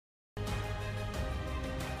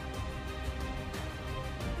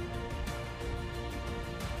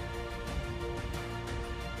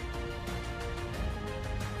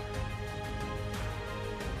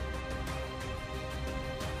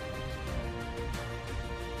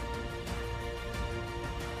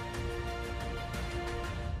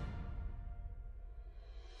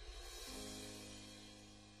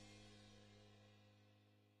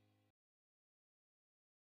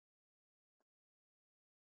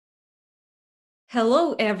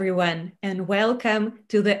Hello, everyone, and welcome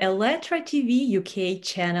to the Elettra TV UK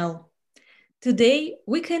channel. Today,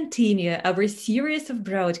 we continue our series of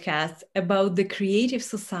broadcasts about the Creative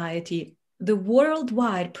Society, the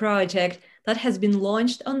worldwide project that has been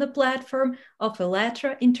launched on the platform of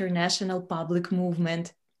Elettra International Public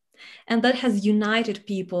Movement, and that has united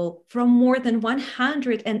people from more than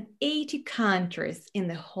 180 countries in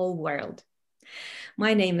the whole world.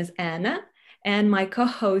 My name is Anna, and my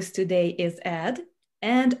co-host today is Ed,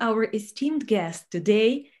 and our esteemed guest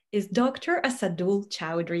today is Dr. Asadul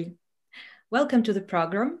Chowdhury. Welcome to the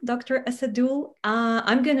program, Dr. Asadul.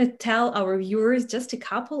 I'm going to tell our viewers just a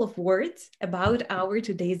couple of words about our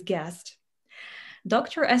today's guest.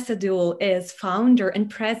 Dr. Asadul is founder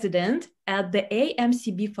and president at the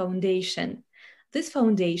AMCB Foundation. This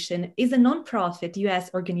foundation is a nonprofit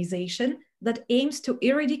US organization that aims to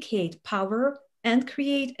eradicate poverty and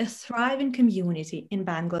create a thriving community in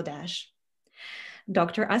Bangladesh.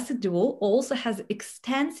 Dr. Asadul also has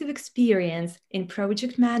extensive experience in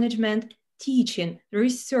project management, teaching,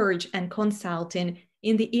 research, and consulting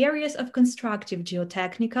in the areas of constructive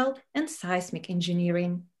geotechnical and seismic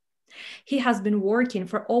engineering. He has been working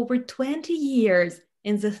for over 20 years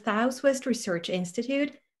in the Southwest Research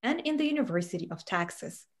Institute and in the University of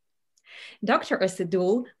Texas. Dr.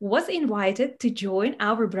 Asadul was invited to join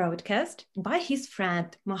our broadcast by his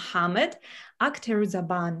friend Mohammed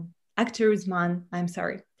Akhteruzman.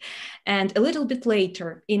 And a little bit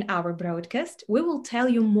later in our broadcast, we will tell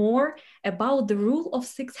you more about the rule of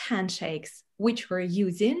 6 handshakes, which we're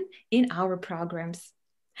using in our programs.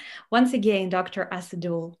 Once again, Dr.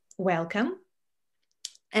 Asadul, welcome.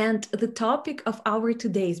 And the topic of our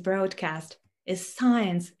today's broadcast is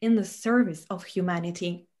science in the service of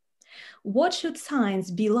humanity. What should science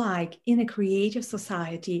be like in a creative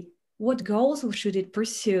society? What goals should it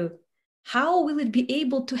pursue? How will it be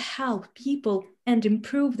able to help people and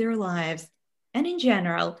improve their lives? And in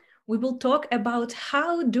general, we will talk about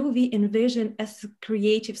how do we envision a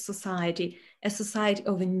creative society, a society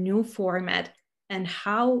of a new format, and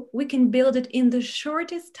how we can build it in the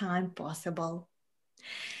shortest time possible.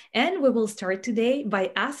 And we will start today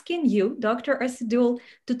by asking you, Dr. Asadul,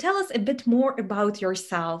 to tell us a bit more about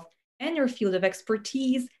yourself and your field of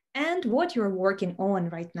expertise and what you're working on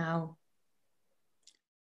right now.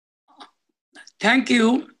 Thank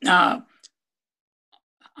you. I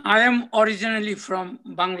am originally from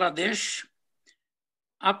Bangladesh.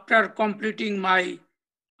 After completing my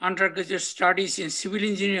undergraduate studies in civil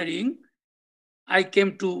engineering, I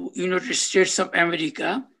came to United States of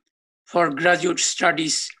America for graduate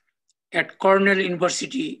studies at Cornell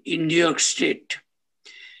University in New York State.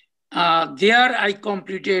 There I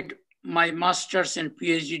completed my master's and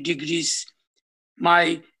PhD degrees.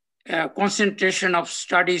 My concentration of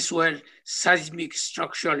studies were seismic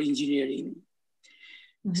structural engineering.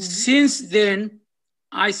 Mm-hmm. Since then,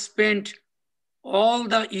 I spent all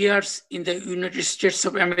the years in the United States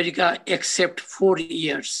of America except 4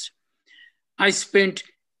 years. I spent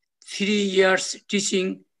 3 years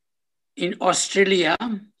teaching in Australia,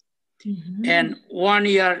 mm-hmm. and 1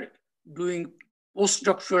 year doing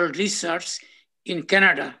postdoctoral research in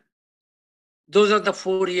Canada. Those are the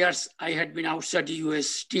 4 years I had been outside the US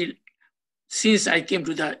still since I came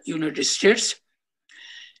to the United States.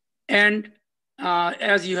 And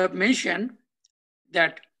as you have mentioned,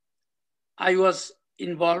 that I was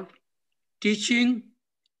involved teaching,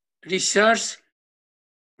 research,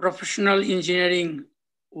 professional engineering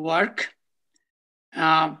work.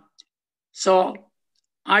 So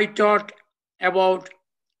I taught about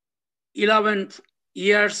 11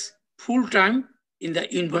 years full-time in the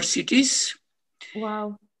universities.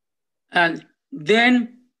 Wow. And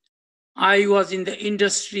then I was in the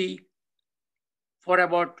industry for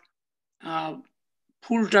about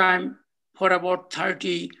full-time for about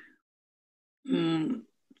 32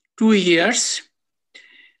 years.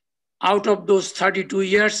 Out of those 32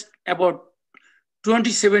 years, about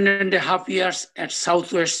 27 and a half years at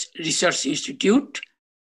Southwest Research Institute.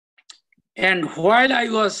 And while I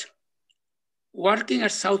was working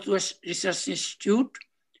at Southwest Research Institute,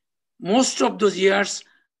 most of those years,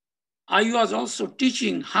 I was also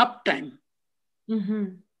teaching half-time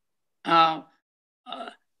mm-hmm.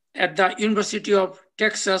 At the University of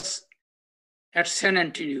Texas at San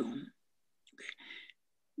Antonio.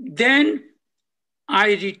 Then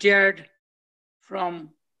I retired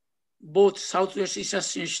from both Southwest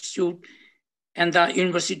Research Institute and the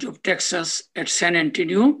University of Texas at San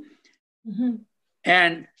Antonio. Mm-hmm.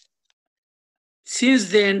 And since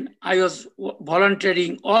then, I was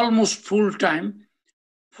volunteering almost full-time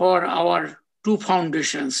for our 2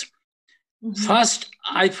 foundations. Mm-hmm. First,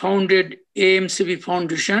 I founded AMCB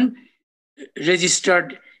Foundation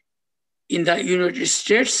registered in the United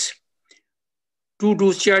States to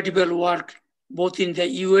do charitable work both in the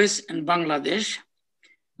US and Bangladesh.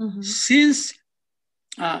 Since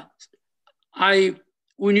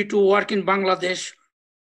we need to work in Bangladesh,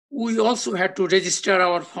 we also had to register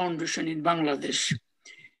our foundation in Bangladesh.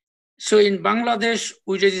 So in Bangladesh,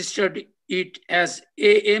 we registered it as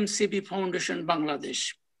AMCB Foundation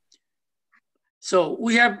Bangladesh. So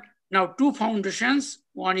we have now two foundations.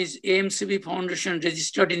 One is AMCB Foundation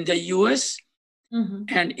registered in the US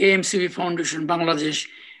and AMCB Foundation Bangladesh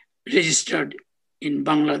registered in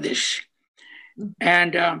Bangladesh.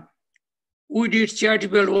 And we did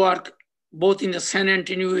charitable work both in the San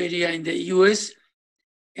Antonio area in the US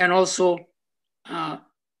and also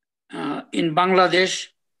in Bangladesh.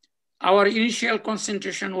 Our initial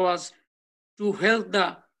concentration was to help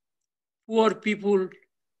the poor people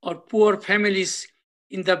or poor families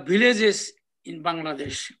in the villages in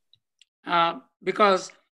Bangladesh.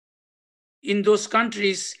 Because in those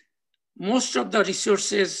countries, most of the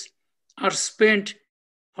resources are spent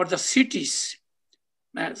for the cities.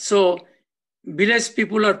 So village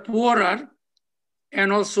people are poorer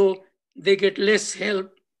and also they get less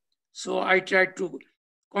help. So I tried to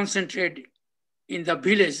concentrate in the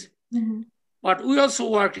village, but we also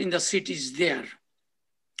worked in the cities there.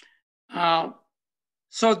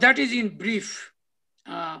 So that is in brief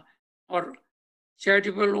our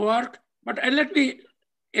charitable work, but let me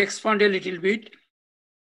expand a little bit.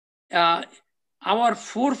 Our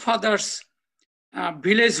forefathers'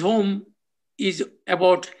 village home is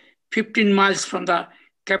about 15 miles from the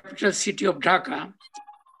capital city of Dhaka.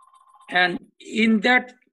 And in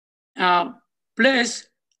that place,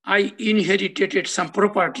 I inherited some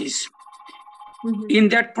properties. In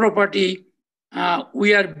that property,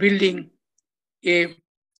 we are building a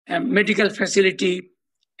medical facility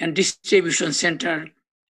and distribution center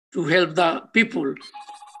to help the people.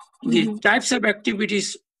 The types of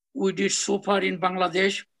activities we did so far in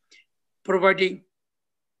Bangladesh, providing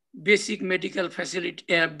basic medical facility,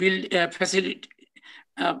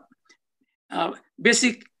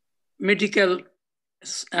 basic medical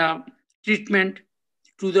treatment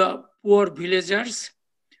to the poor villagers,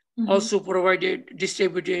 also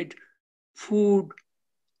distributed food,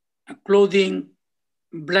 clothing,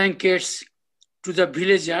 blankets to the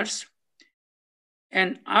villagers.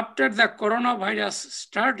 And after the coronavirus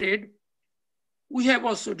started, we have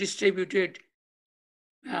also distributed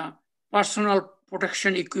personal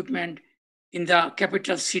protection equipment in the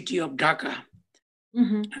capital city of Dhaka.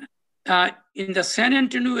 In the San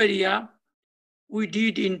Antonio area, we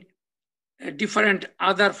did in different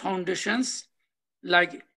other foundations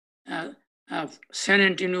like San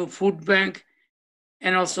Antonio Food Bank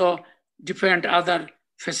and also different other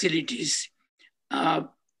facilities.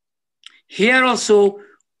 Here also,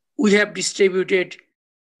 we have distributed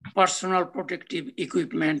personal protective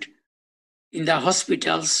equipment in the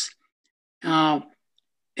hospitals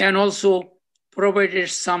and also provided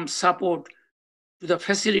some support to the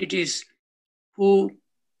facilities who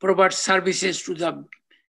provide services to the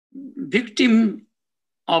victim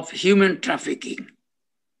of human trafficking.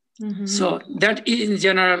 So that is in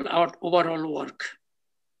general our overall work.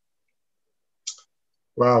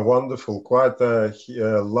 Wow, wonderful. Quite a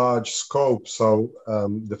large scope. So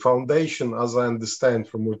the foundation, as I understand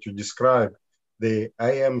from what you described, the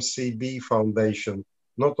AMCB Foundation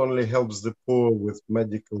not only helps the poor with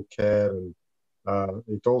medical care, and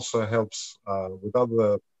it also helps with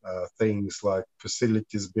other things like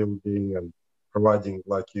facilities building and providing,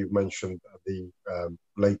 like you mentioned, the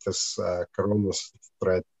latest corona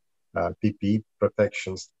threat, PPE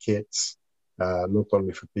protections, kits, not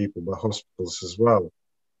only for people, but hospitals as well.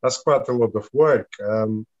 That's quite a lot of work.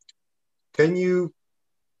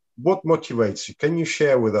 What motivates you? Can you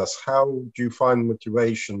share with us how do you find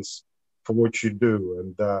motivations for what you do,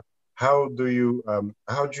 and how do you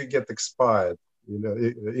get inspired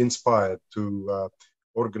to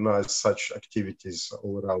organize such activities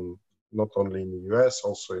all around, not only in the US,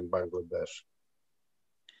 also in Bangladesh?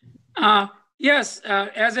 Yes,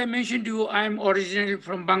 as I mentioned to you, I'm originally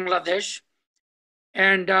from Bangladesh,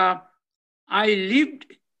 and I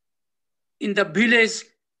lived in the village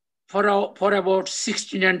for about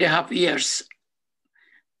 16 and a half years.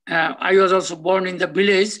 I was also born in the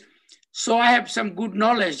village, so I have some good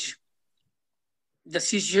knowledge. The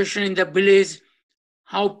situation in the village,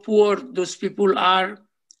 how poor those people are,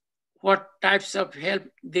 what types of help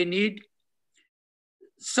they need.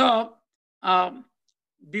 So,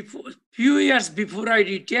 few years before I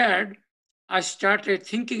retired, I started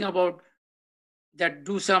thinking about that,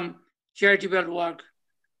 do some charitable work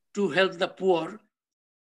to help the poor.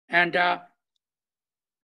 And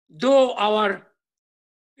though our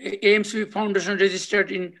AMCB Foundation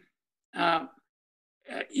registered in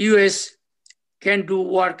US can do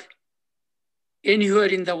work anywhere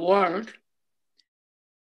in the world,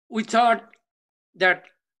 we thought that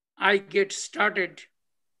I get started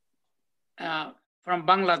from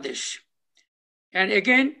Bangladesh. And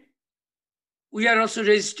again, we are also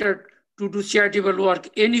registered to do charitable work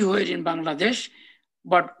anywhere in Bangladesh,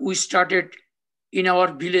 but we started in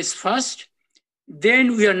our village first.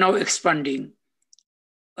 Then we are now expanding.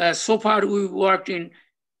 So far, we worked in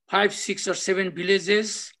 5, 6, or 7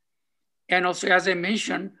 villages. And also, as I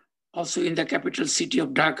mentioned, also in the capital city of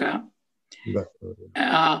Dhaka.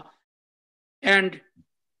 And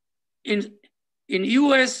in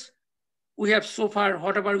US, we have so far,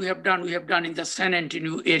 whatever we have done in the San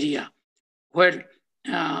Antonio area where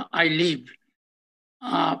I live.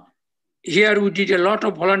 Here we did a lot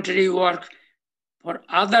of voluntary work for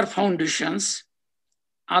other foundations,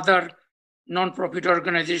 other non-profit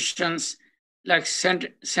organizations like San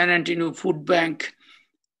Antonio Food Bank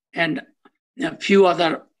and a few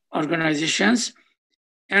other organizations.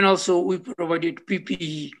 And also we provided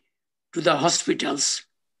PPE to the hospitals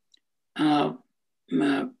after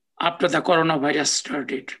the coronavirus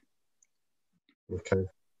started. Okay,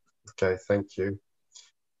 thank you.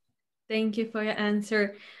 Thank you for your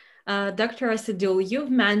answer. Dr. Assadul,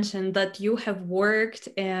 you've mentioned that you have worked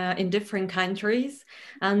in different countries,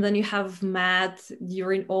 and then you have met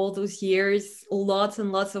during all those years lots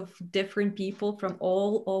and lots of different people from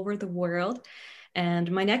all over the world.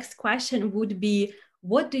 And my next question would be,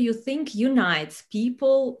 what do you think unites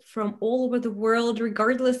people from all over the world,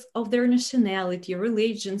 regardless of their nationality,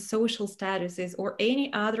 religion, social statuses, or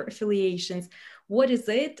any other affiliations? What is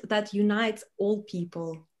it that unites all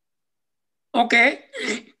people? Okay.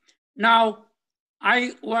 Now,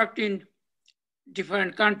 I worked in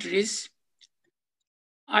different countries.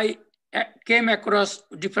 I came across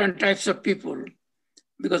different types of people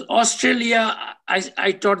because Australia,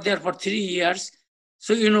 I taught there for 3 years.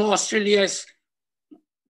 So, you know, Australia is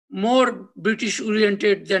more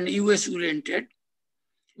British-oriented than US-oriented.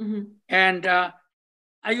 Mm-hmm. And I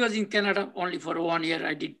was in Canada only for 1 year.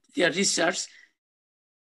 I did their research.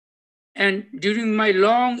 And during my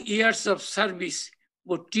long years of service,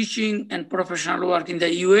 both teaching and professional work in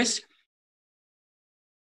the US,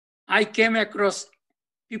 I came across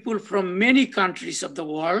people from many countries of the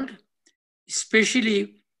world,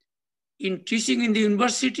 especially in teaching in the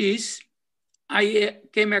universities. I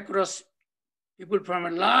came across people from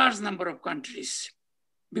a large number of countries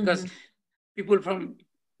because people from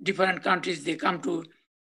different countries, they come to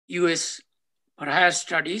US for higher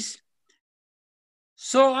studies.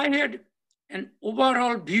 So I had an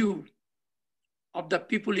overall view of the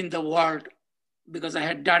people in the world because I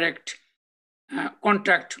had direct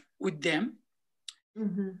contact with them.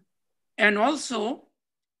 Mm-hmm. And also,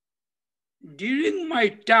 during my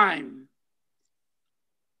time,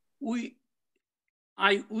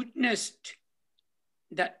 I witnessed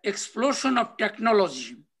the explosion of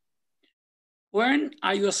technology. When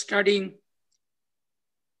I was studying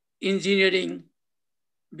engineering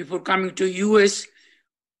before coming to US,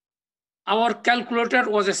 our calculator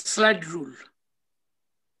was a slide rule.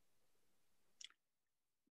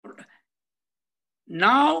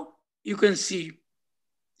 Now you can see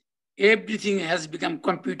everything has become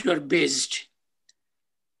computer-based.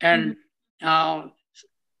 And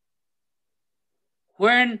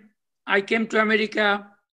when I came to America,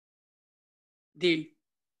 the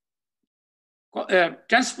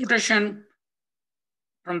transportation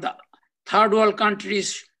from the third world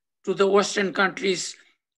countries to the Western countries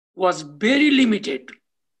was very limited.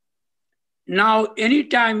 Now,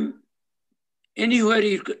 anytime, anywhere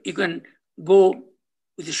you can go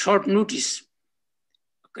with a short notice.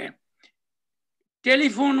 Okay.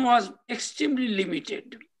 Telephone was extremely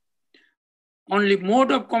limited. Only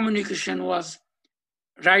mode of communication was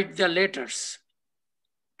write the letters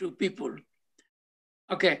to people.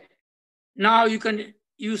 Okay. Now you can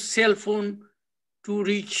use cell phone to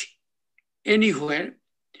reach anywhere.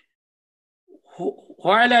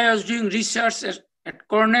 While I was doing research at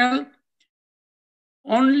Cornell,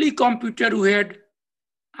 only computer we had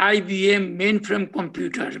IBM mainframe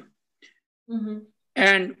computer. Mm-hmm.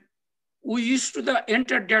 And we used to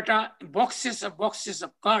enter data in boxes of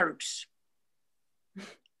cards.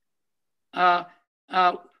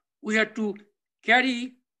 We had to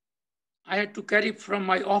carry, I had to carry from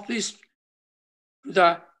my office to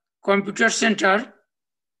the computer center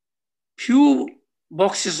few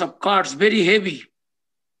boxes of cards, very heavy.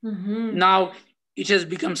 Mm-hmm. Now it has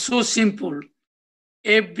become so simple.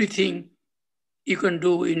 Everything you can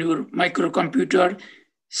do in your microcomputer,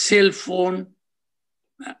 cell phone,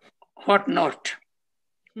 what not.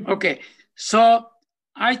 Okay, so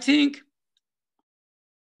I think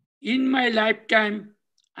in my lifetime,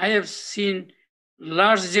 I have seen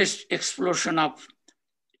largest explosion of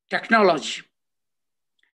technology.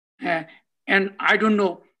 And I don't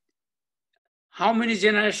know how many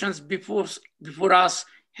generations before us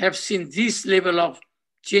have seen this level of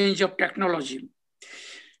change of technology.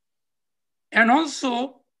 And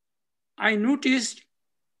also, I noticed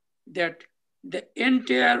that the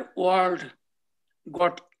entire world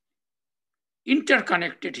got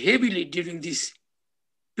interconnected heavily during this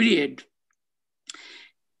period.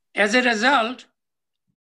 As a result,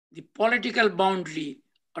 the political boundary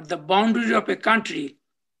or the boundary of a country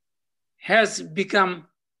has become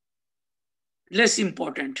less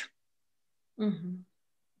important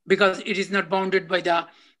because it is not bounded by the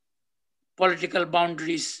political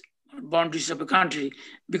boundaries of a country,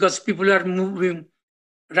 because people are moving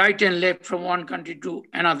right and left from one country to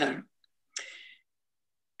another.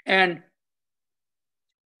 And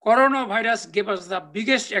coronavirus gave us the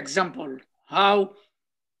biggest example how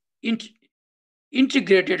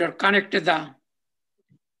integrated or connected the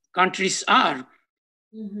countries are.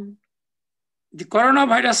 The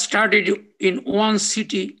coronavirus started in one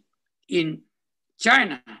city in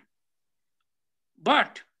China,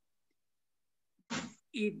 but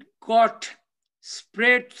it got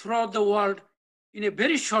spread throughout the world in a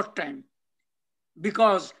very short time,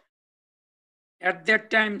 because at that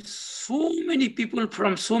time, so many people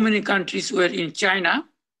from so many countries were in China.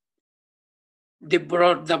 They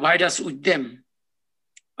brought the virus with them.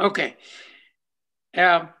 Okay.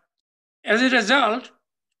 As a result,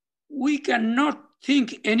 we cannot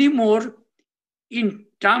think anymore in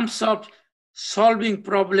terms of solving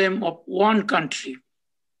problem of one country,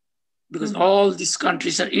 because all these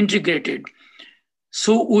countries are integrated.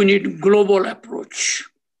 So we need global approach.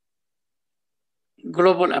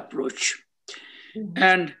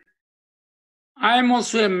 And I'm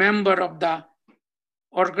also a member of the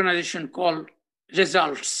organization called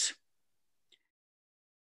Results.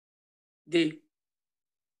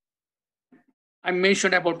 I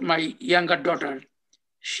mentioned about my younger daughter.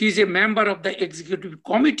 She's a member of the executive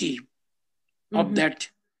committee of that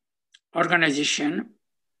organization.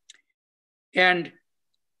 And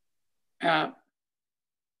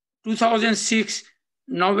 2006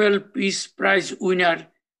 Nobel Peace Prize winner,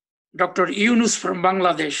 Dr. Yunus from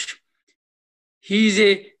Bangladesh, he is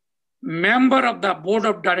a member of the board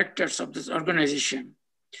of directors of this organization.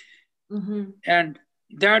 And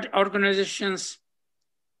that organization's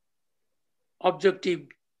objective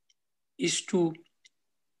is to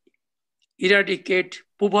eradicate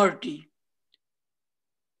poverty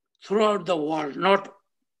throughout the world, not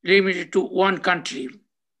limited to one country.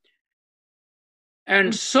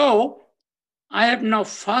 And so I have now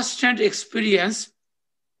first-hand experience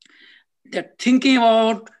that thinking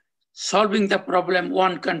about solving the problem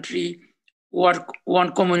one country or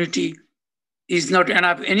one community is not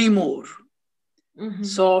enough anymore.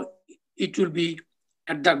 So it will be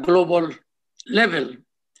at the global level.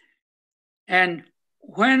 And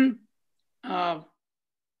when Mohammad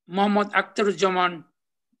Akhtaruzaman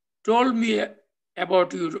told me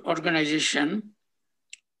about your organization,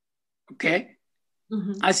 okay,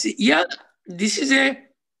 I said, yeah, this is a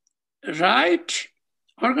right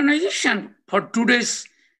organization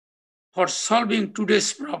for solving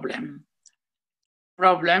today's problem.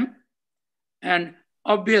 And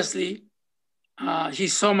obviously, he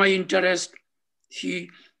saw my interest. He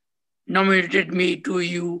nominated me to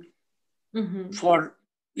you for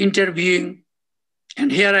interviewing.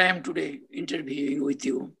 And here I am today interviewing with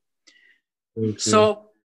you.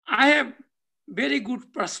 So I have very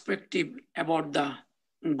good perspective about the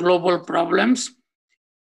global problems,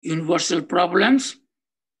 universal problems,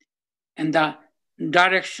 and the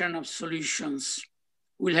direction of solutions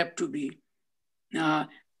will have to be.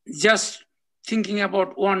 Just thinking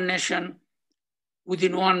about one nation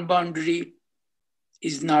within one boundary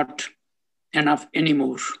is not enough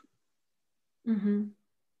anymore.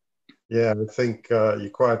 Yeah, I think you're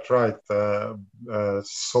quite right.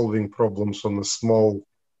 Solving problems on a small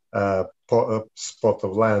spot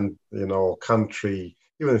of land, country,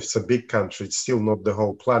 even if it's a big country, it's still not the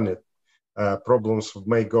whole planet. Problems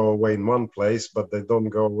may go away in one place, but they don't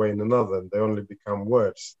go away in another, and they only become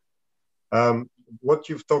worse. What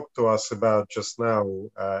you've talked to us about just now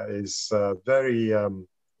is very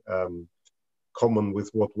common with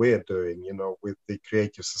what we're doing, with the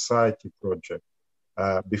Creative Society project.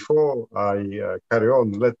 Before I carry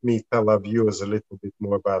on, let me tell our viewers a little bit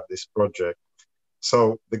more about this project.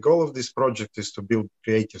 So the goal of this project is to build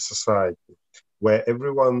creative society where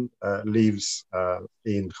everyone lives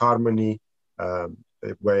in harmony,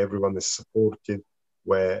 where everyone is supported,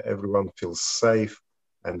 where everyone feels safe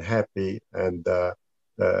and happy. And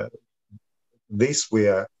this we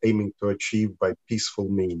are aiming to achieve by peaceful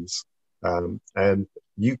means. And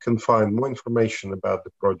you can find more information about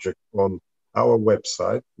the project on our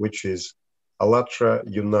website, which is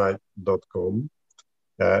allatraunite.com.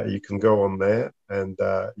 You can go on there and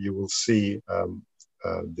you will see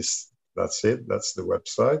this. That's it. That's the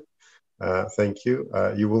website. Thank you.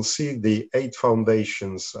 You will see the 8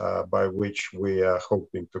 foundations by which we are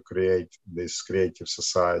hoping to create this creative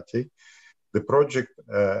society. The project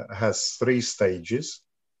has 3 stages,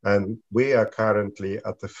 and we are currently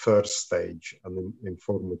at the first stage, an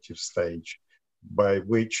informative stage, by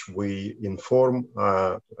which we inform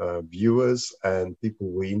viewers and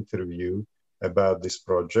people we interview about this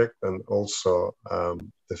project, and also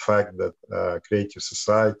the fact that Creative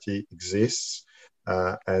Society exists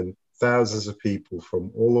and thousands of people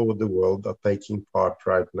from all over the world are taking part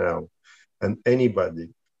right now. And anybody,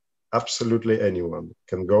 absolutely anyone,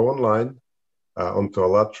 can go online onto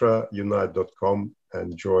allatraunite.com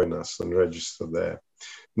and join us and register there.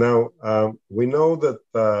 Now, we know that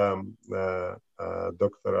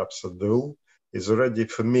Dr. Absadul is already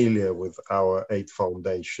familiar with our 8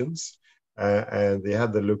 foundations, and he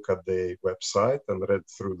had a look at the website and read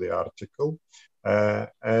through the article.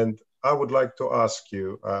 And I would like to ask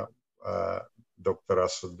you, Dr.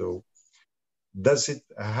 Absadul,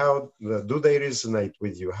 how do they resonate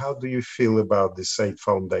with you? How do you feel about these 8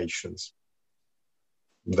 foundations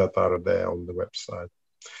that are there on the website?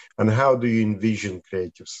 And how do you envision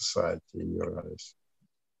Creative Society in your eyes?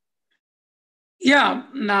 Yeah,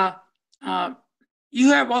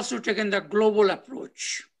 you have also taken the global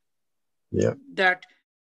approach. Yeah. That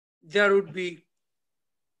there would be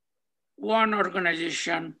one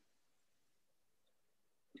organization,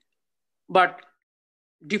 but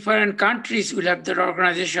different countries will have their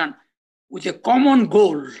organization with a common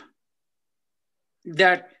goal,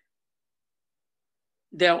 that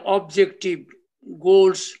their objective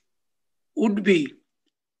goals would be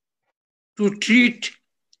to treat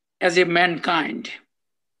as a mankind,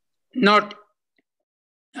 not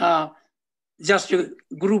just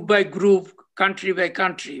group by group, country by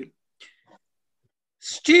country.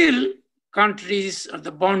 Still, countries or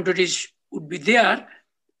the boundaries would be there,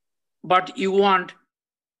 but you want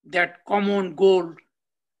that common goal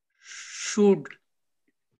should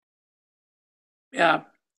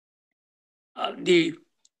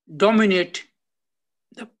dominate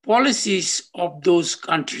the policies of those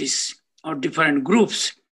countries or different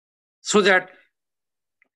groups, so that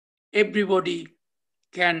everybody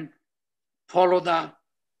can follow the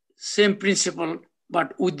same principle,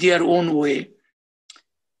 but with their own way.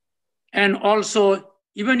 And also,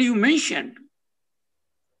 even you mentioned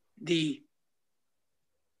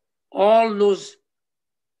all those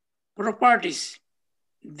properties,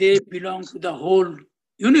 they belong to the whole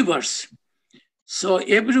universe. So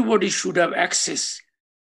everybody should have access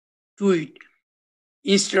to it,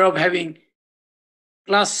 instead of having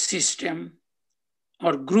class system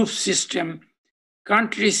or group system,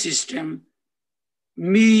 country system,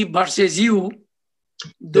 me versus you.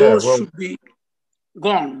 Those should be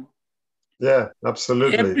gone. Yeah,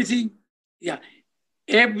 absolutely. Everything,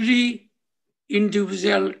 every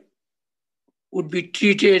individual would be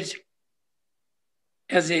treated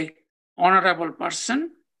as an honorable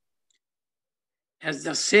person, has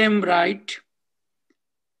the same right,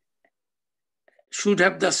 should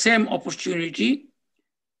have the same opportunity.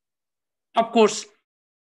 Of course,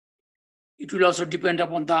 it will also depend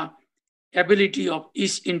upon the ability of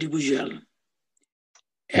each individual.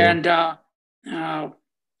 Yeah. And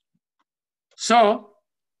so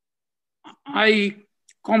I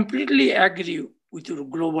completely agree with your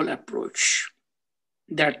global approach,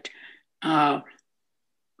 that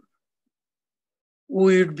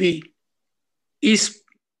each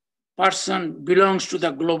person belongs to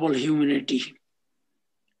the global humanity,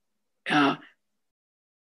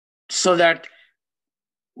 so that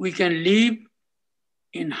we can live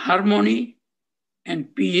in harmony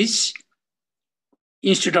and peace,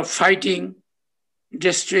 instead of fighting,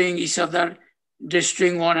 destroying each other,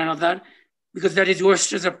 destroying one another, because that is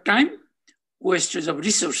wastage of time, wastage of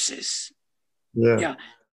resources. Yeah.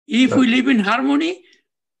 If we live in harmony,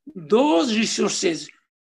 those resources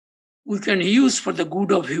we can use for the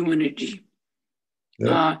good of humanity.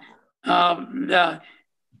 Yeah.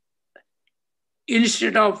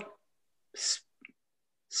 Instead of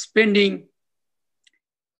spending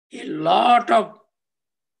a lot of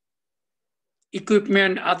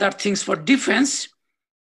equipment, other things for defense,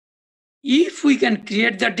 if we can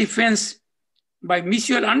create that defense by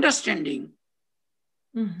mutual understanding,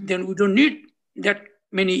 then we don't need that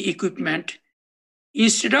many equipment.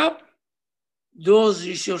 Instead of those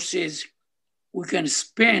resources, we can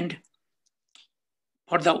spend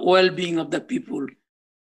for the well-being of the people.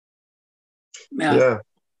 Yeah.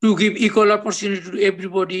 To give equal opportunity to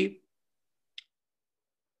everybody,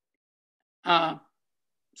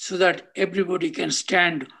 so that everybody can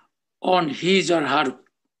stand on his or her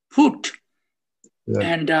foot. Yeah.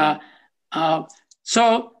 And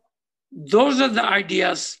so those are the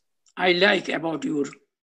ideas I like about your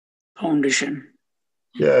foundation.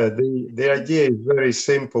 Yeah, the idea is very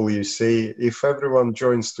simple, you see. If everyone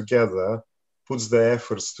joins together, puts their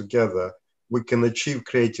efforts together, we can achieve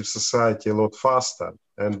creative society a lot faster,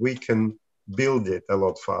 and we can build it a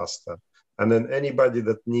lot faster. And then anybody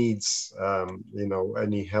that needs,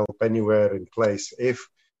 any help anywhere in place, if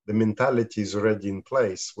the mentality is already in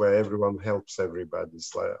place where everyone helps everybody,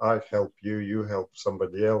 it's like I help you, you help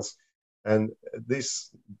somebody else, and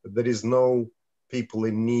there is no people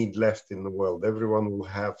in need left in the world. Everyone will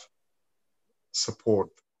have support.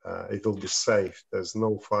 It'll be safe. There's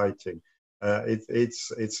no fighting.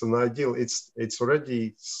 It's an ideal. It's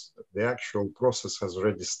already, the actual process has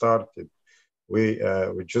already started. We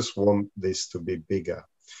just want this to be bigger.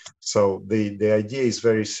 So the idea is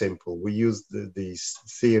very simple. We use the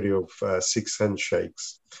theory of 6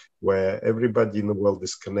 handshakes, where everybody in the world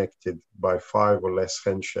is connected by 5 or less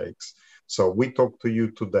handshakes. So we talk to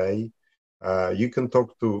you today. You can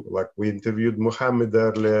talk to, like we interviewed Mohammed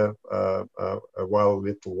earlier a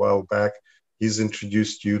little while back. He's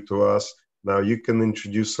introduced you to us. Now you can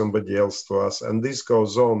introduce somebody else to us, and this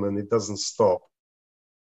goes on and it doesn't stop.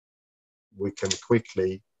 We can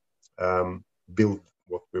quickly build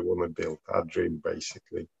what we want to build, our dream,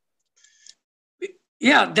 basically.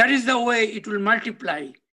 Yeah, that is the way it will multiply.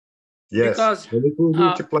 Yes, because and it will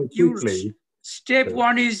multiply quickly. Step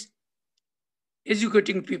 1 is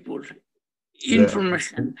educating people,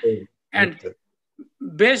 information. Yeah. And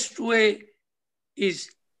best way is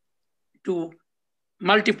to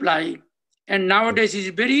multiply. And nowadays it's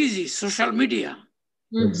very easy, social media.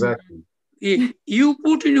 Exactly. You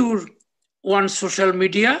put in your one social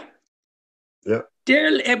media,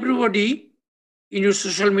 tell everybody in your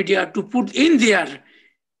social media to put in there.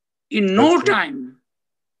 In no time,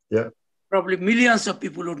 probably millions of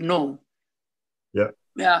people would know.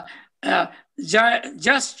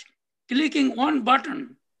 Just clicking one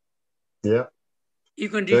button, you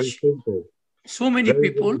can reach so many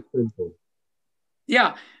people. Very simple.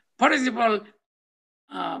 Yeah, for example,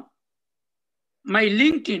 my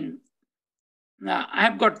LinkedIn,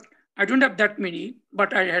 I don't have that many,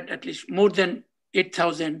 but I had at least more than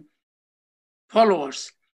 8,000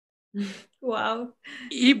 followers. Wow.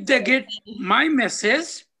 If they get my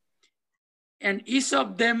message and each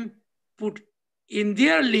of them put in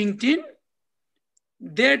their LinkedIn,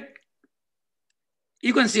 that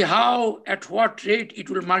you can see how, at what rate it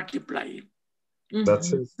will multiply.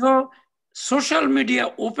 That's it. So social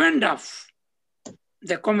media opened up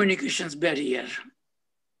the communications barrier.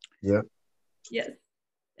 Yeah. Yes.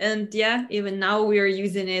 And yeah, even now we are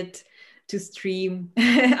using it to stream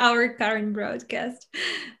our current broadcast.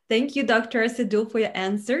 Thank you, Dr. Asadul, for your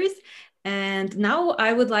answers. And now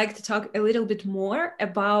I would like to talk a little bit more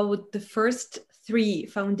about the first 3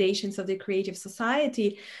 foundations of the Creative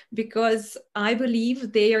Society, because I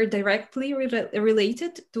believe they are directly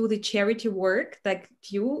related to the charity work that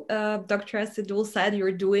you, Dr. Asadul, said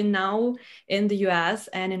you're doing now in the US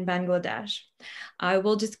and in Bangladesh. I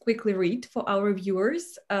will just quickly read for our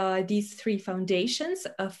viewers these 3 foundations.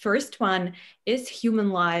 First one is Human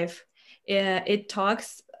Life. It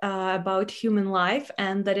talks about human life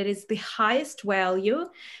and that it is the highest value,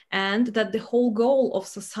 and that the whole goal of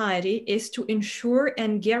society is to ensure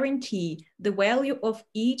and guarantee the value of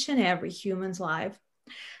each and every human's life.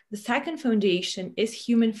 The second foundation is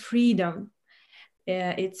Human Freedom.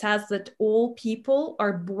 It says that all people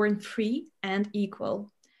are born free and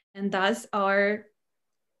equal, and thus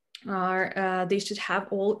they should have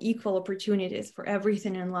all equal opportunities for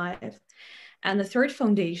everything in life. And the third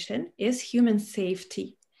foundation is Human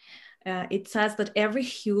Safety. It says that every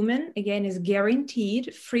human, again, is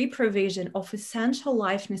guaranteed free provision of essential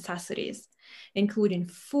life necessities, including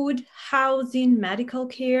food, housing, medical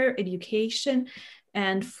care, education,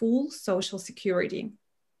 and full social security.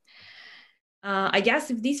 I guess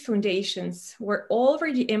if these foundations were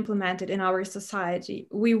already implemented in our society,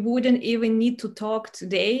 we wouldn't even need to talk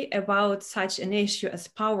today about such an issue as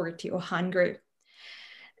poverty or hunger.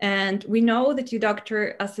 And we know that you,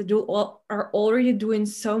 Dr. Asadul, are already doing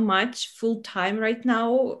so much full-time right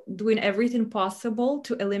now, doing everything possible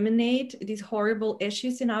to eliminate these horrible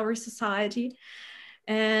issues in our society.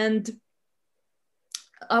 And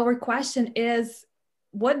our question is,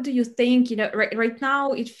 what do you think? Right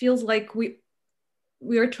now it feels like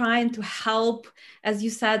we are trying to help, as you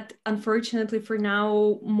said, unfortunately for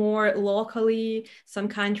now, more locally. Some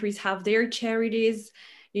countries have their charities,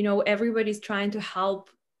 everybody's trying to help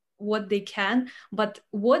what they can. But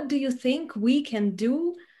what do you think we can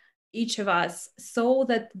do, each of us, so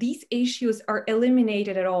that these issues are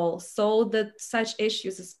eliminated at all, so that such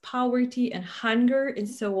issues as poverty and hunger and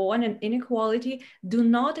so on and inequality do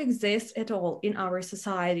not exist at all in our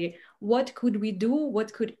society? What could we do?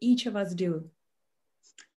 What could each of us do?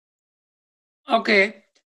 Okay.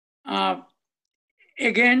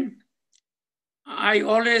 Again, I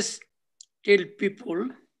always tell people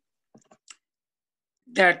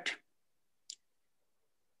that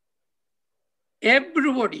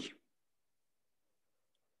everybody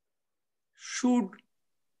should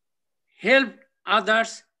help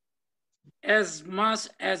others as much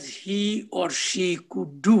as he or she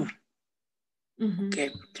could do. Mm-hmm. Okay.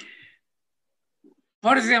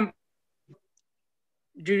 For example,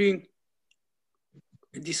 during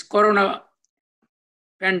this corona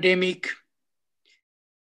pandemic,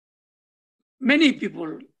 many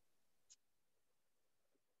people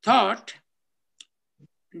thought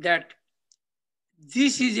that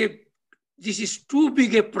this is too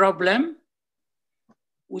big a problem.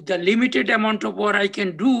 With the limited amount of what I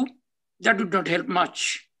can do, that would not help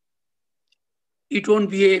much. It won't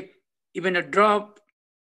be even a drop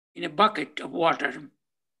in a bucket of water.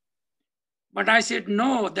 But I said,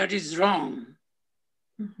 no, that is wrong.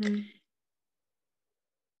 Mm-hmm.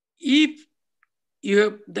 If you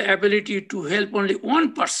have the ability to help only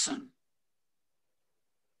one person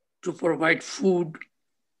to provide food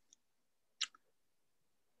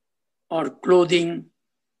or clothing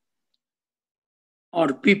or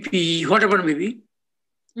PPE, whatever it may be,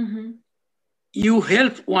 Mm-hmm. you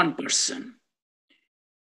help one person.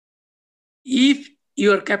 If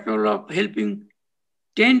you are capable of helping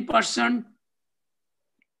 10%,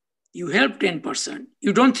 you help 10%.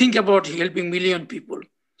 You don't think about helping million people.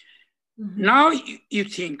 Mm-hmm. Now you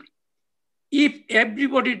think, if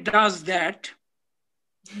everybody does that,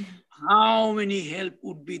 how many help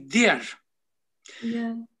would be there?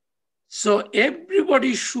 Yeah. So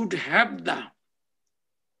everybody should have the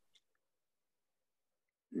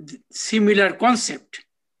similar concept.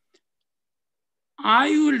 I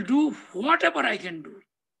will do whatever I can do.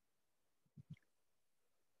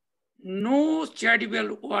 No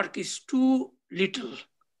charitable work is too little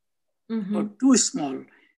or too small,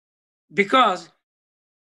 because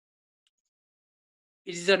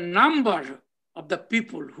it is the number of the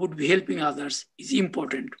people who would be helping others is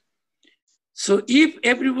important. So if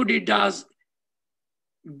everybody does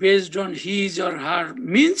based on his or her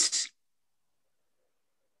means,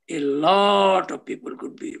 a lot of people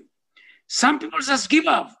could be. Some people just give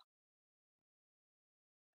up.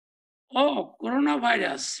 Oh,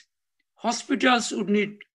 coronavirus, hospitals would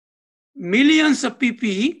need millions of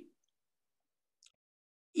PPE.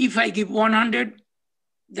 If I give 100,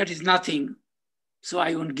 that is nothing, so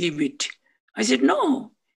I won't give it. I said,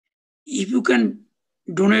 no, if you can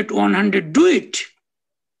donate 100, do it.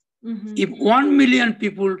 Mm-hmm. If 1 million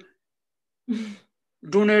people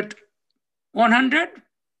donate 100,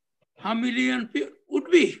 how million people would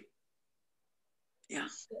be? Yeah.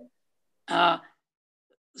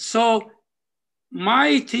 So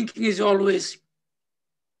my thinking is always,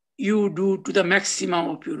 you do to the maximum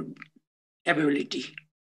of your ability.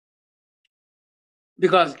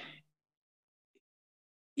 Because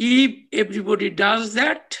if everybody does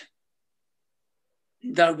that,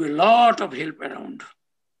 there will be a lot of help around.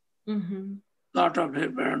 Mm-hmm. Lot of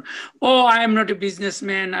help around. Oh, I am not a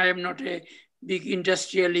businessman. I am not a big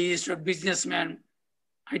industrialist or businessman.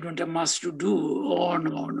 I don't have much to do. Oh,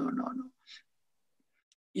 no.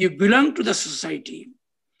 You belong to the society.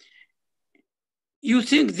 You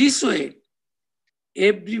think this way.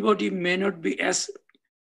 Everybody may not be as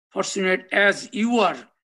fortunate as you are,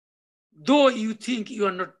 though you think you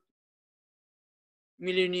are not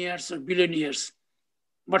millionaires or billionaires.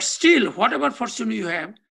 But still, whatever fortune you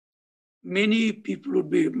have, many people would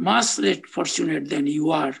be much less fortunate than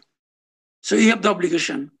you are. So you have the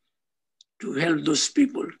obligation to help those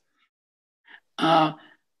people.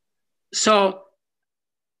 So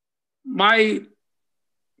my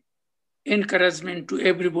encouragement to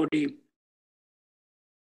everybody,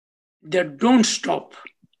 that don't stop.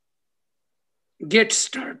 Get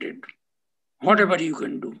started. Whatever you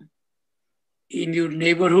can do. In your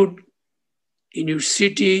neighborhood, in your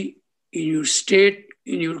city, in your state,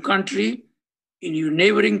 in your country, in your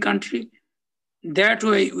neighboring country. That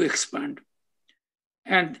way you expand.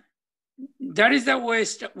 And that is the way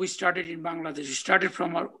we started in Bangladesh. We started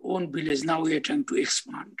from our own village. Now we are trying to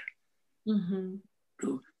expand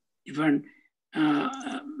to different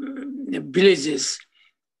villages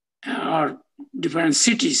or different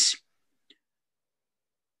cities.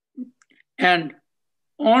 And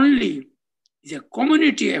only the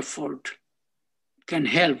community effort can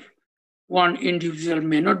help. One individual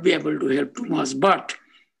may not be able to help too much, but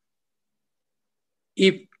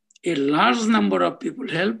if a large number of people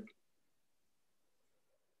help,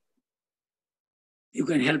 you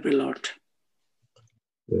can help a lot.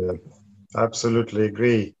 Yeah, absolutely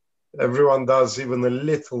agree. Everyone does even a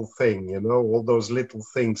little thing, you know, all those little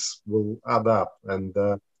things will add up and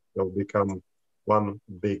they'll become one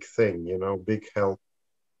big thing, you know, big help.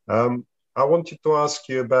 I wanted to ask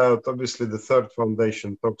you about, obviously the third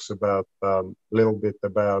foundation talks about a little bit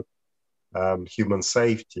about human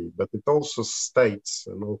safety, but it also states,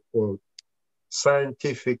 and I'll quote,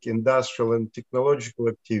 scientific, industrial, and technological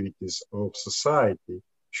activities of society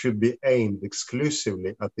should be aimed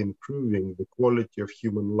exclusively at improving the quality of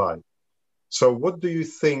human life. So what do you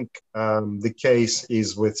think the case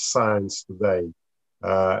is with science today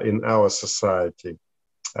in our society?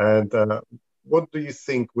 And what do you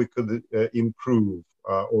think we could improve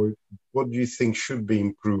or what do you think should be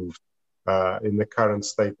improved in the current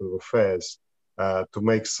state of affairs to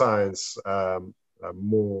make science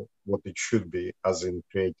more what it should be as in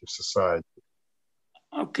creative society?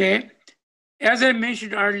 Okay. As I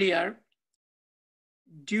mentioned earlier,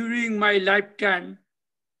 during my lifetime,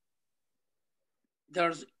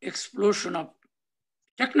 there's explosion of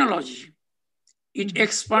technology. It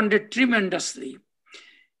expanded tremendously.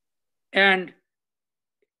 And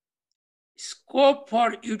scope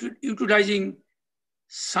for utilizing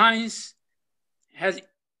science has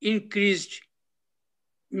increased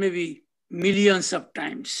maybe millions of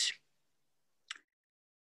times.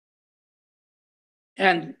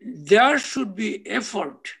 And there should be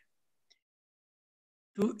effort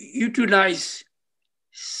to utilize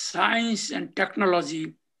science and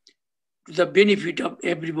technology to the benefit of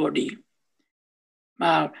everybody.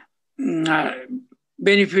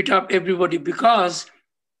 Benefit of everybody because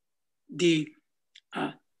it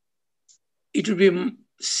will be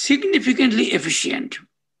significantly efficient.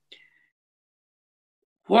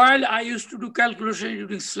 While I used to do calculation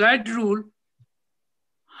using slide rule,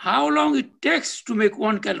 how long it takes to make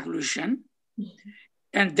one calculation,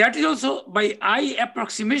 and that is also by eye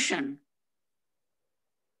approximation.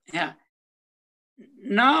 Yeah.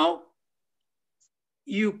 Now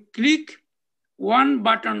you click one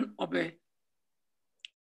button of a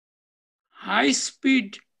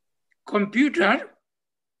high-speed computer,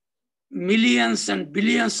 millions and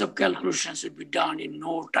billions of calculations will be done in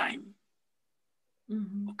no time.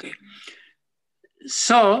 Okay.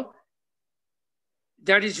 So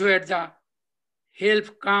that is where the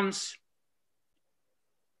help comes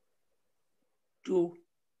to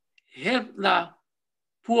help the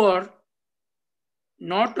poor,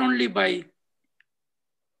 not only by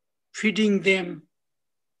feeding them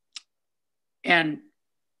and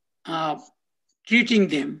treating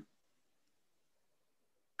them,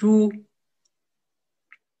 to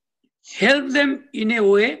help them in a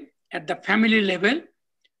way at the family level,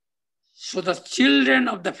 so the children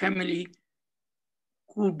of the family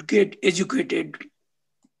could get educated.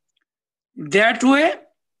 That way,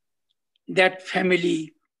 that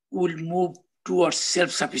family will move towards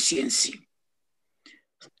self-sufficiency.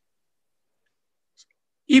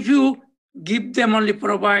 If you give them only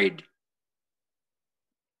provide,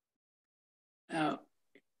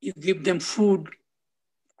 you give them food,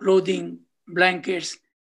 clothing, blankets,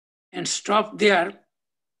 and stop there,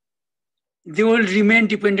 they will remain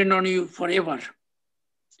dependent on you forever.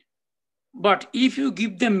 But if you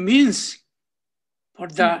give them means for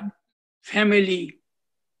the family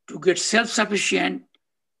to get self-sufficient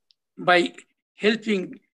by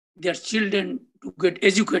helping their children to get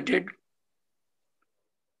educated,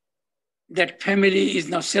 that family is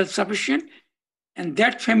now self-sufficient, and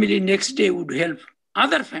that family next day would help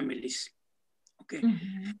other families. Okay.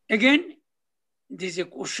 Again, this is a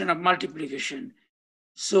question of multiplication.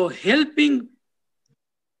 So helping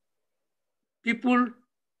people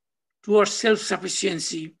towards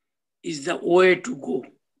self-sufficiency is the way to go.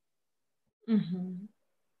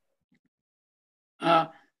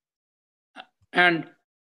 And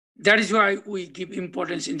that is why we give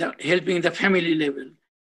importance in the helping the family level.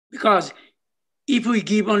 Because if we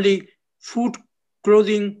give only food,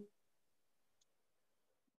 clothing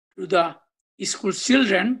to the school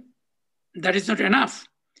children, that is not enough.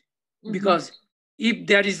 Because if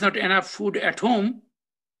there is not enough food at home,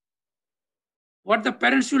 what the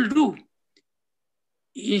parents will do?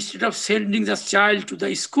 instead of sending the child to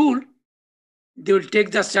the school, they will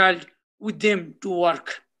take the child with them to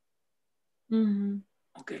work. Mm-hmm.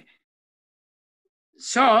 Okay.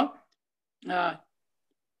 So,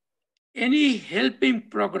 any helping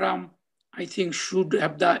program, I think, should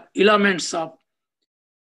have the elements of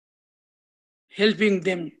helping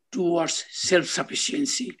them towards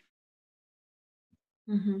self-sufficiency,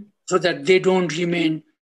 Mm-hmm. so that they don't remain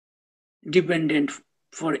dependent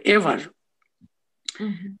forever.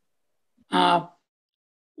 Mm-hmm.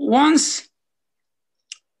 Once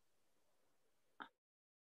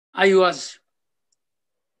I was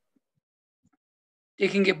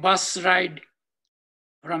taking a bus ride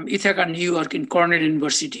from Ithaca, New York, in Cornell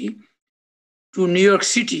University to New York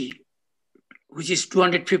City, which is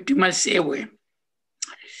 250 miles away.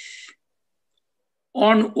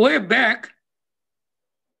 On way back,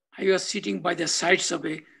 I was sitting by the sides of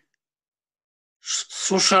a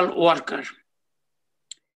social worker.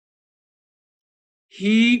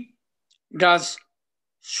 He does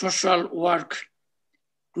social work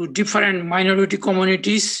to different minority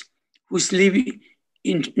communities which live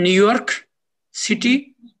in New York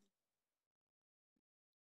City.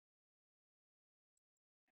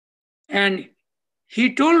 And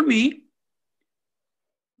he told me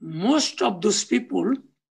most of those people,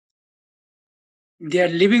 they are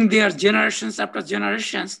living there generations after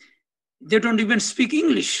generations, they don't even speak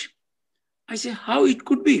English. I say, how it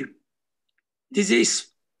could be? This is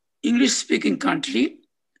English-speaking country,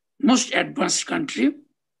 most advanced country.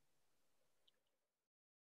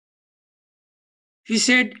 He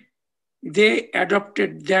said they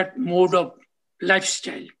adopted that mode of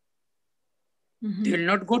lifestyle. Mm-hmm. They will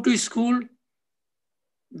not go to school.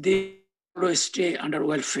 They always stay under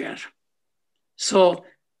welfare. So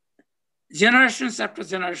generations after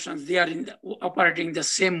generations, they are operating the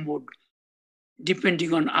same mode,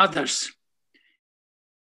 depending on others.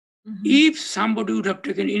 Mm-hmm. If somebody would have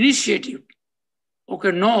taken initiative,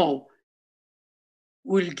 okay, no,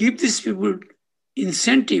 we'll give these people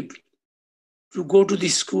incentive to go to the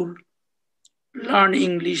school, learn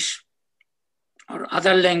English or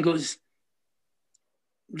other language,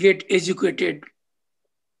 get educated,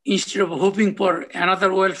 instead of hoping for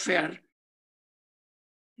another welfare,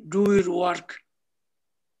 do your work,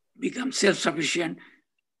 become self-sufficient.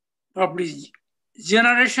 Probably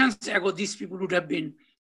generations ago, these people would have been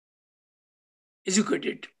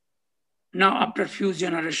educated. Now, after a few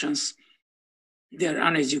generations, they are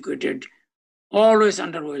uneducated, always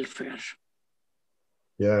under welfare.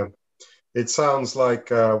 Yeah, it sounds like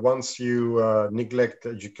once you neglect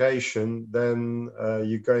education, then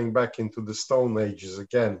you're going back into the Stone Ages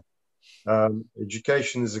again.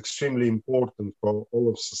 Education is extremely important for all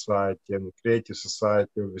of society, and creative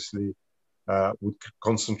society obviously would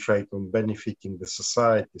concentrate on benefiting the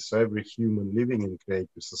society. So every human living in creative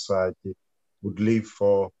society would live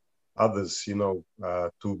for others,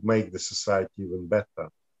 to make the society even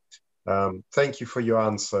better. Thank you for your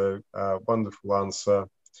answer. Wonderful answer.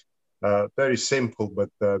 Very simple, but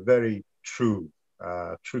very true,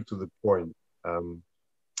 true to the point.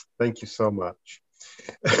 Thank you so much.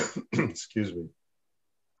 Excuse me.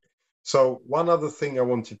 So one other thing I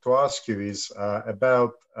wanted to ask you is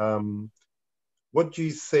about what do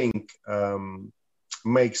you think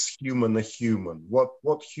makes human a human?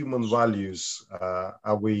 What human values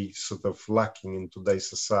are we sort of lacking in today's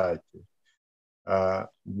society,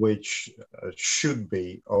 which should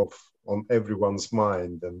be on everyone's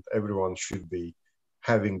mind, and everyone should be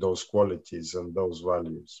having those qualities and those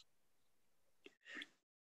values?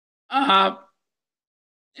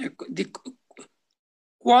 The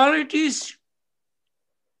qualities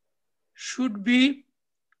should be,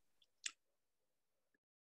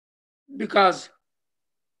 because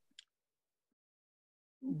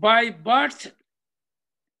by birth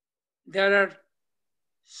there are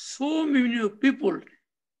so many people,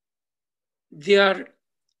 they are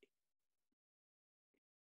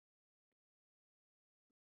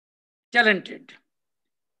talented,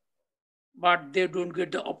 but they don't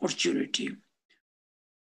get the opportunity.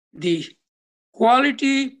 The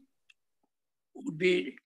quality would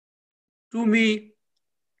be, to me,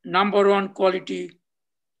 number one quality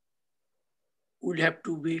would have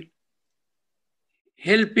to be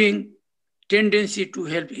helping, tendency to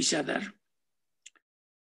help each other,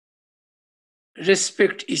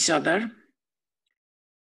 respect each other,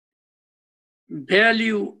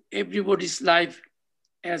 value everybody's life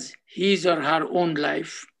as his or her own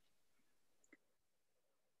life,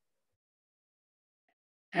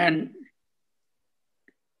 and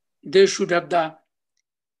they should have the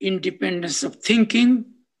independence of thinking.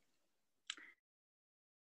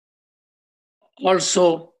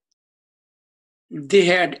 Also,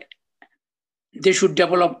 they should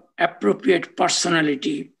develop appropriate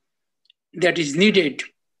personality that is needed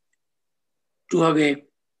to have a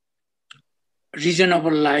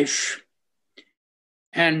reasonable life,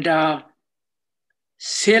 and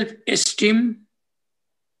self-esteem,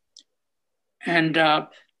 and I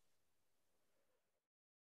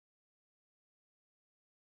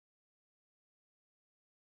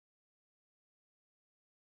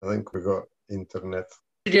think we got internet.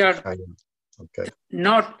 they are okay.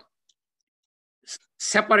 Not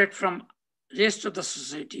separate from rest of the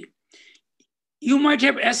society. You might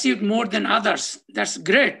have achieved more than others. That's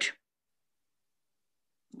great.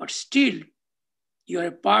 But still, you are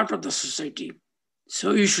a part of the society.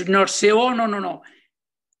 So you should not say, oh, no.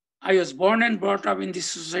 I was born and brought up in this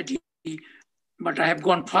society, but I have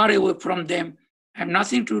gone far away from them. I have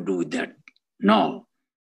nothing to do with that. No.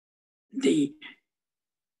 The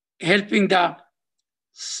helping the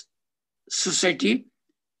society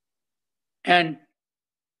and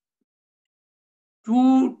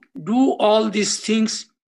to do all these things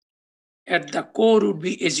at the core would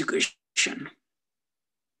be education.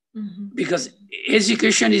 Mm-hmm. Because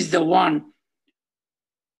education is the one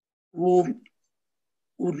who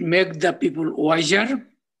would make the people wiser,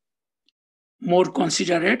 more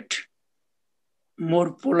considerate,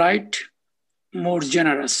 more polite, more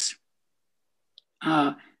generous.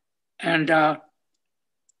 And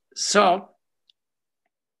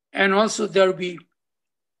also there will be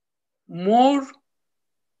more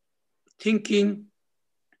thinking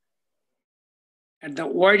at the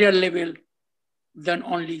wider level than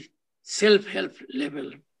only self-help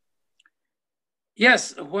level.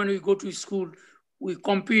 Yes, when we go to school, we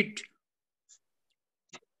compete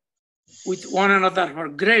with one another for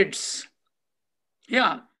grades.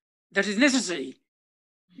 Yeah, that is necessary.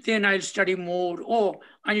 Then I'll study more. Oh,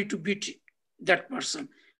 I need to beat that person.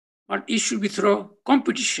 But it should be through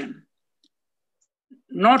competition.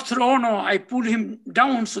 Not through, oh no, I pull him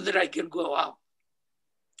down so that I can go up.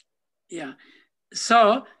 Yeah.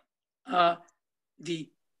 So the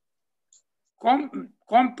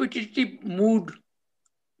competitive mode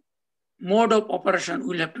of operation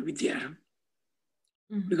will have to be there.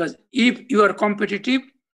 Mm-hmm. Because if you are competitive,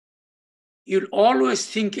 you'll always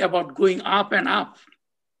think about going up and up.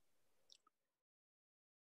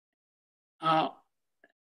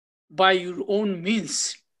 By your own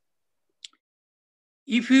means.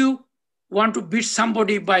 If you want to beat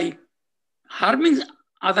somebody by harming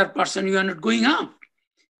other person, you are not going up.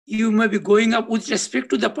 You may be going up with respect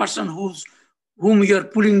to the person whom you are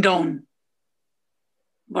pulling down,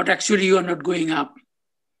 but actually you are not going up.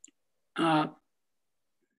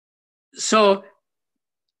 So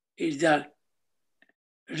it's the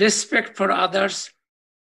respect for others,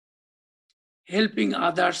 helping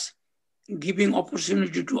others, giving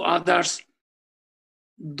opportunity to others.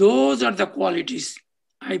 Those are the qualities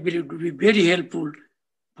I believe to be very helpful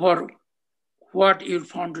for what your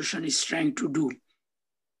foundation is trying to do.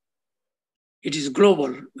 It is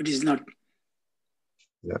global. It is not.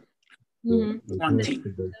 Yeah. Mm-hmm. One Thank thing.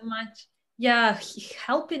 you so much. Yeah,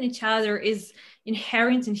 helping each other is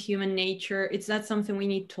inherent in human nature. It's not something we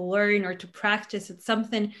need to learn or to practice. It's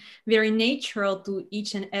something very natural to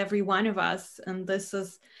each and every one of us. And this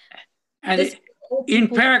is... in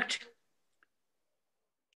fact,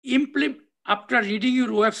 after reading your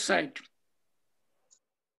website,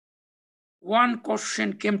 one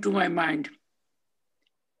question came to my mind.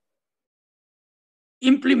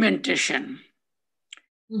 Implementation.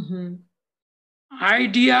 Mm-hmm.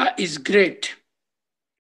 Idea is great.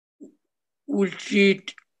 We'll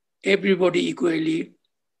treat everybody equally.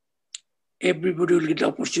 Everybody will get the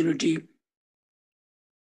opportunity.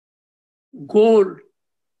 Goal,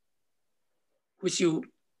 which you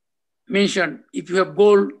mentioned, if you have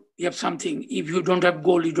goal, you have something. If you don't have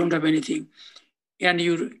goal, you don't have anything. And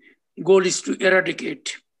your goal is to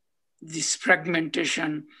eradicate this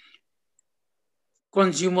fragmentation,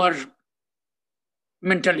 consumer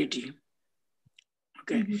mentality.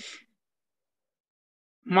 Okay.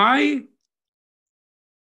 Mm-hmm.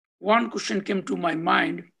 One question came to my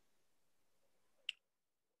mind.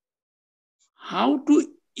 How to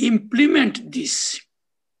implement this?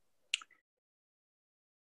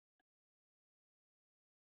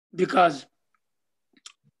 Because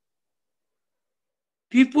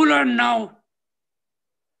people are now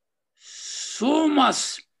so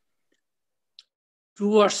much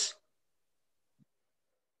towards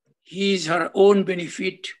his or her own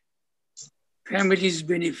benefit, family's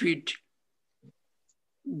benefit,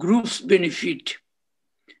 group's benefit.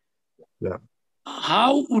 Yeah.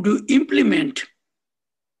 How would you implement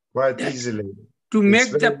quite easily to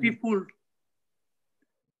make the people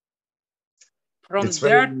from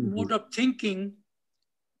that mode of thinking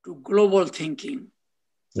to global thinking.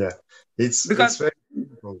 Yeah, it's very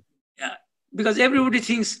simple. Yeah, because everybody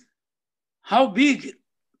thinks how big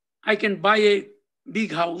I can buy a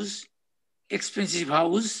big house, expensive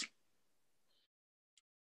house,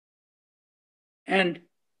 and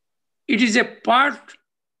it is a part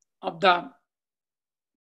of the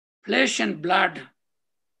flesh and blood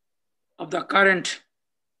of the current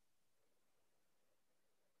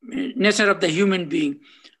nature of the human being.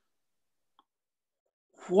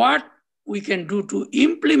 What we can do to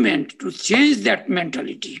implement, to change that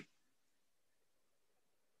mentality?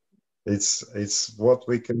 It's what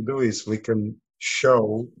we can do is we can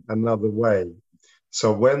show another way.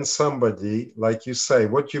 So when somebody, like you say,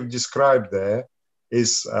 what you've described there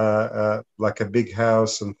is like a big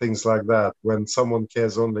house and things like that. When someone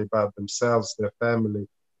cares only about themselves, their family,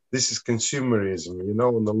 this is consumerism, you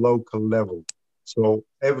know, on the local level. So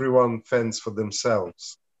everyone fends for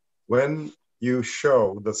themselves. When you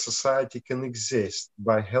show that society can exist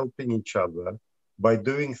by helping each other, by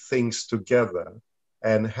doing things together,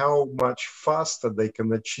 and how much faster they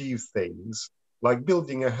can achieve things, like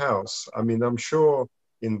building a house. I mean, I'm sure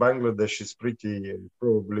in Bangladesh it's pretty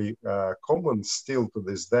probably common still to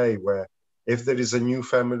this day, where if there is a new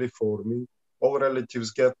family forming, all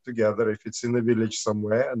relatives get together, if it's in a village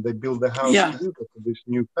somewhere, and they build a house together for this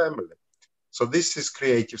new family. So this is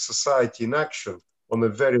creative society in action on a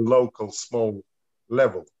very local, small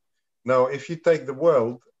level. Now, if you take the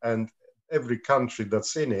world and every country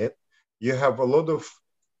that's in it, you have a lot of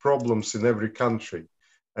problems in every country.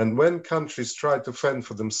 And when countries try to fend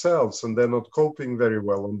for themselves and they're not coping very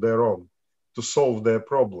well on their own to solve their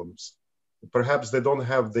problems, perhaps they don't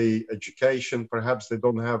have the education, perhaps they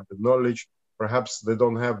don't have the knowledge, perhaps they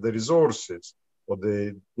don't have the resources, or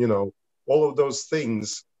the, you know, all of those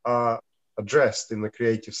things are addressed in the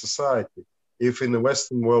creative society. If in the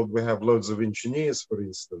Western world we have loads of engineers, for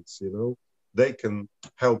instance, you know, they can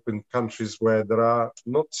help in countries where there are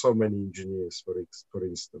not so many engineers, for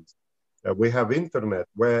instance. We have internet,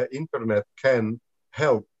 where internet can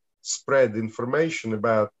help spread information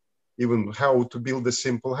about even how to build a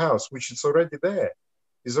simple house, which is already there.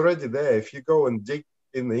 It's already there. If you go and dig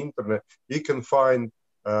in the internet, you can find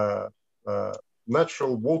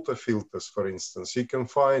natural water filters, for instance. You can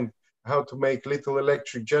find how to make little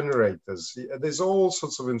electric generators. There's all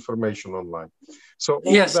sorts of information online. So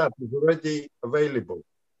all of that is already available.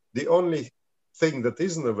 The only thing that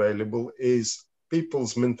isn't available is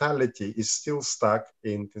people's mentality is still stuck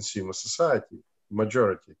in consumer society,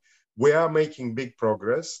 majority. We are making big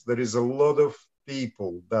progress. There is a lot of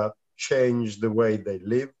people that change the way they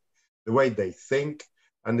live, the way they think,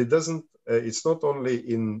 and it doesn't, it's not only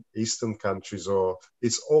in Eastern countries, or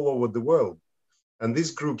it's all over the world. And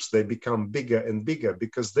these groups, they become bigger and bigger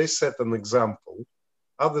because they set an example.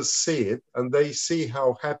 Others see it and they see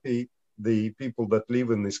how happy the people that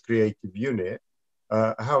live in this creative unit,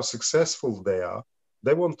 how successful they are.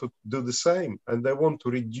 They want to do the same, and they want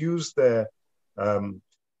to reduce their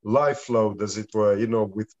life load, as it were, you know,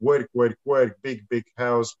 with work, big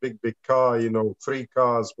house, big car, you know, 3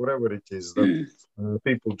 cars, whatever it is that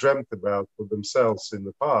people dreamt about for themselves in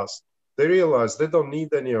the past. They realize they don't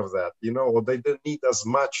need any of that, you know, or they don't need as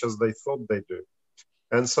much as they thought they do.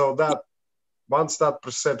 And so that once that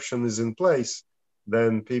perception is in place,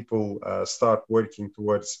 then people start working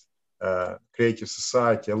towards creative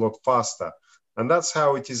society a lot faster. And that's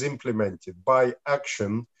how it is implemented, by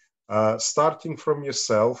action, starting from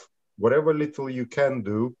yourself, whatever little you can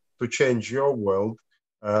do to change your world.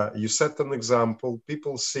 You set an example,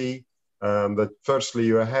 people see that firstly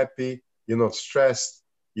you are happy, you're not stressed,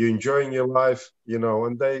 you're enjoying your life, you know,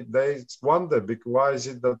 and they wonder, because why is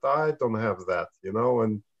it that I don't have that, you know,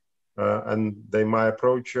 and they might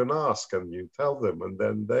approach you and ask, and you tell them, and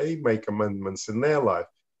then they make amendments in their life.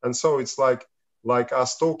 And so it's like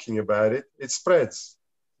us talking about it, it spreads,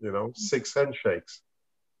 you know, 6 handshakes.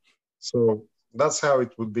 So that's how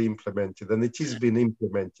it would be implemented, and it is being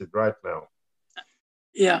implemented right now.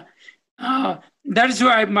 Yeah, that's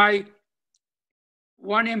why my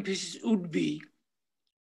one emphasis would be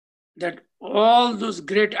that all those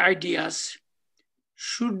great ideas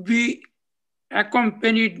should be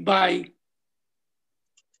accompanied by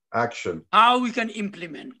action. How we can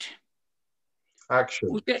implement. Action.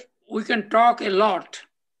 We can talk a lot.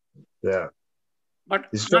 Yeah. But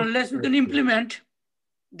unless we can implement,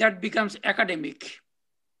 that becomes academic.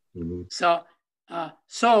 Mm-hmm.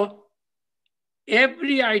 So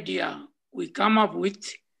every idea we come up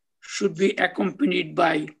with should be accompanied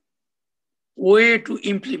by way to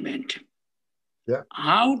implement. Yeah.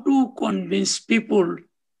 How to convince people.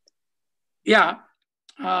 Yeah.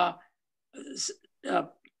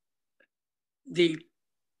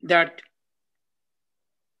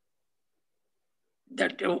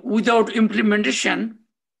 without implementation,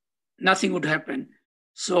 nothing would happen.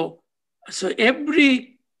 So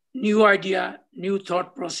every new idea, new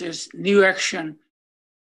thought process, new action,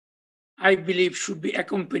 I believe should be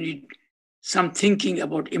accompanied some thinking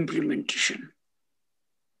about implementation.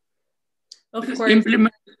 Of course, I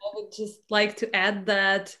would just like to add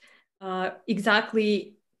that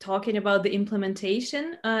exactly talking about the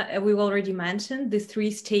implementation, we've already mentioned the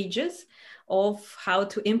 3 stages of how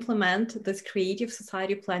to implement this Creative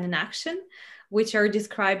Society Plan in Action, which are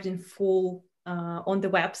described in full on the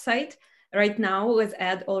website. Right now, as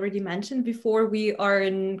Ed already mentioned before, we are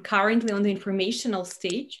currently on the informational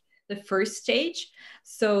stage, the first stage.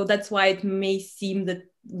 So that's why it may seem that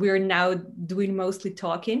we're now doing mostly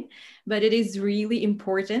talking, but it is really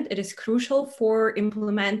important. It is crucial for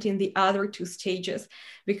implementing the other 2 stages,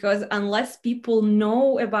 because unless people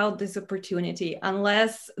know about this opportunity,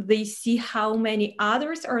 unless they see how many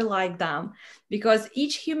others are like them, because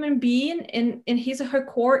each human being in his or her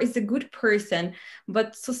core is a good person,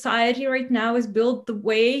 but society right now is built the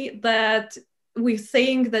way that we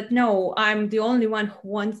think that, no, I'm the only one who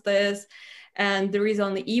wants this, and there is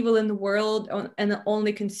only evil in the world and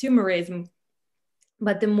only consumerism.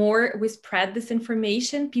 But the more we spread this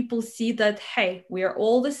information, people see that, hey, we are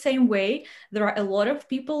all the same way. There are a lot of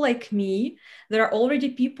people like me. There are already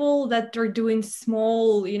people that are doing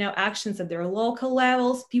small, actions at their local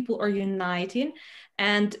levels. People are uniting.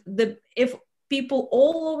 And if people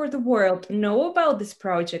all over the world know about this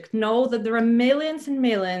project, know that there are millions and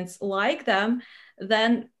millions like them,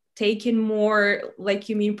 then taking more, like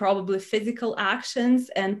you mean, probably physical actions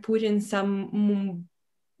and putting some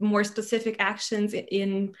more specific actions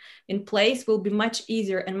in place will be much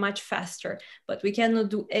easier and much faster. But we cannot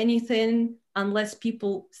do anything unless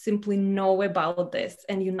people simply know about this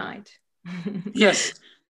and unite. Yes.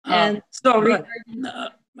 And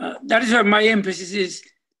that is why my emphasis is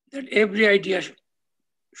that every idea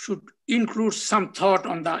should include some thought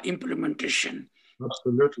on the implementation.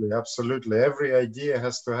 Absolutely, absolutely. Every idea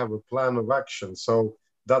has to have a plan of action. So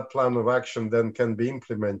that plan of action then can be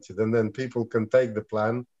implemented, and then people can take the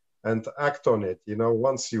plan and act on it.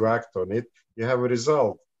 Once you act on it, you have a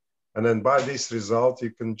result. And then by this result,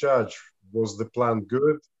 you can judge, was the plan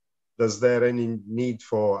good? Is there any need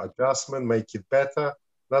for adjustment, make it better?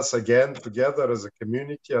 That's, again, together as a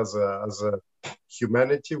community, as a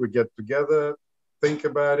humanity, we get together, think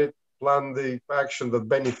about it, plan the action that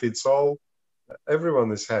benefits all.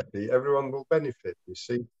 Everyone is happy, everyone will benefit, you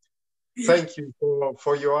see. Yeah. Thank you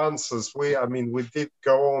for your answers. We did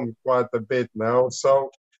go on quite a bit now.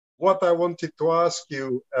 So what I wanted to ask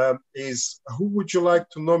you is, who would you like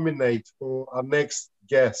to nominate for our next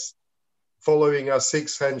guest? Following our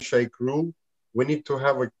 6 handshake rule, we need to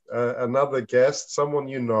have another guest, someone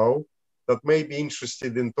that may be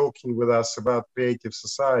interested in talking with us about Creative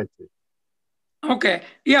Society. Okay,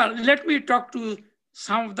 yeah, let me talk to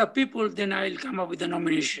some of the people, then I'll come up with a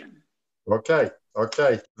nomination. Okay,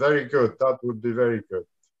 very good. That would be very good.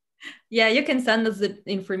 Yeah, you can send us the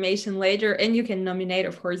information later, and you can nominate,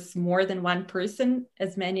 of course, more than one person,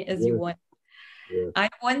 as many as you want. Yeah. I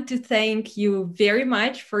want to thank you very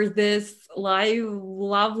much for this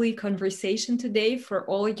lovely conversation today, for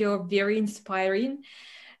all your very inspiring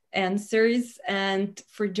answers, and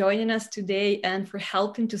for joining us today and for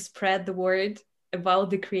helping to spread the word about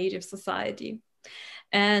the Creative Society.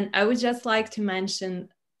 And I would just like to mention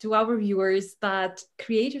to our viewers that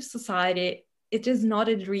Creative Society, it is not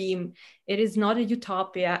a dream. It is not a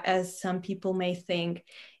utopia, as some people may think.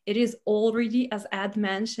 It is already, as Ed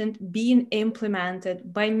mentioned, being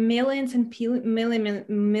implemented by millions and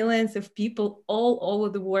millions of people all over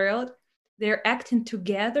the world. They're acting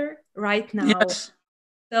together right now, yes,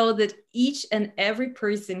 so that each and every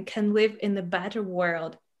person can live in a better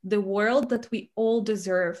world, the world that we all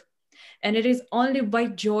deserve. And it is only by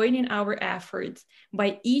joining our efforts,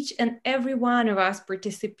 by each and every one of us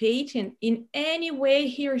participating in any way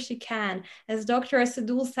he or she can. As Dr.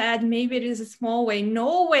 Assadul said, maybe it is a small way.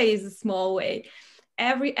 No way is a small way.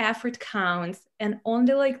 Every effort counts. And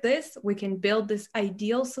only like this, we can build this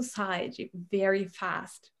ideal society very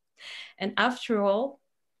fast. And after all,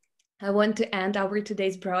 I want to end our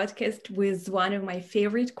today's broadcast with one of my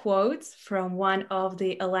favorite quotes from one of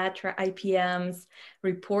the Ellatra IPM's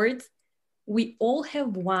reports. We all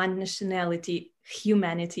have one nationality,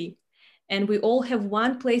 humanity, and we all have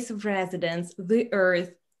one place of residence, the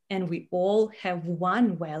earth, and we all have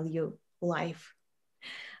one value, life.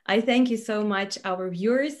 I thank you so much, our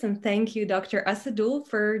viewers, and thank you, Dr. Assadul,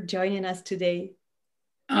 for joining us today.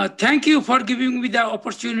 Thank you for giving me the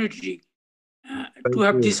opportunity to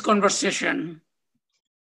have this conversation.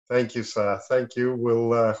 Thank you, sir. Thank you.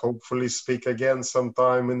 We'll hopefully speak again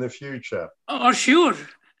sometime in the future. Oh, sure.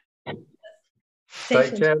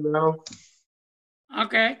 Take care now.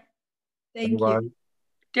 Okay. Thank Bye. you.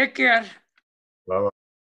 Take care. Bye.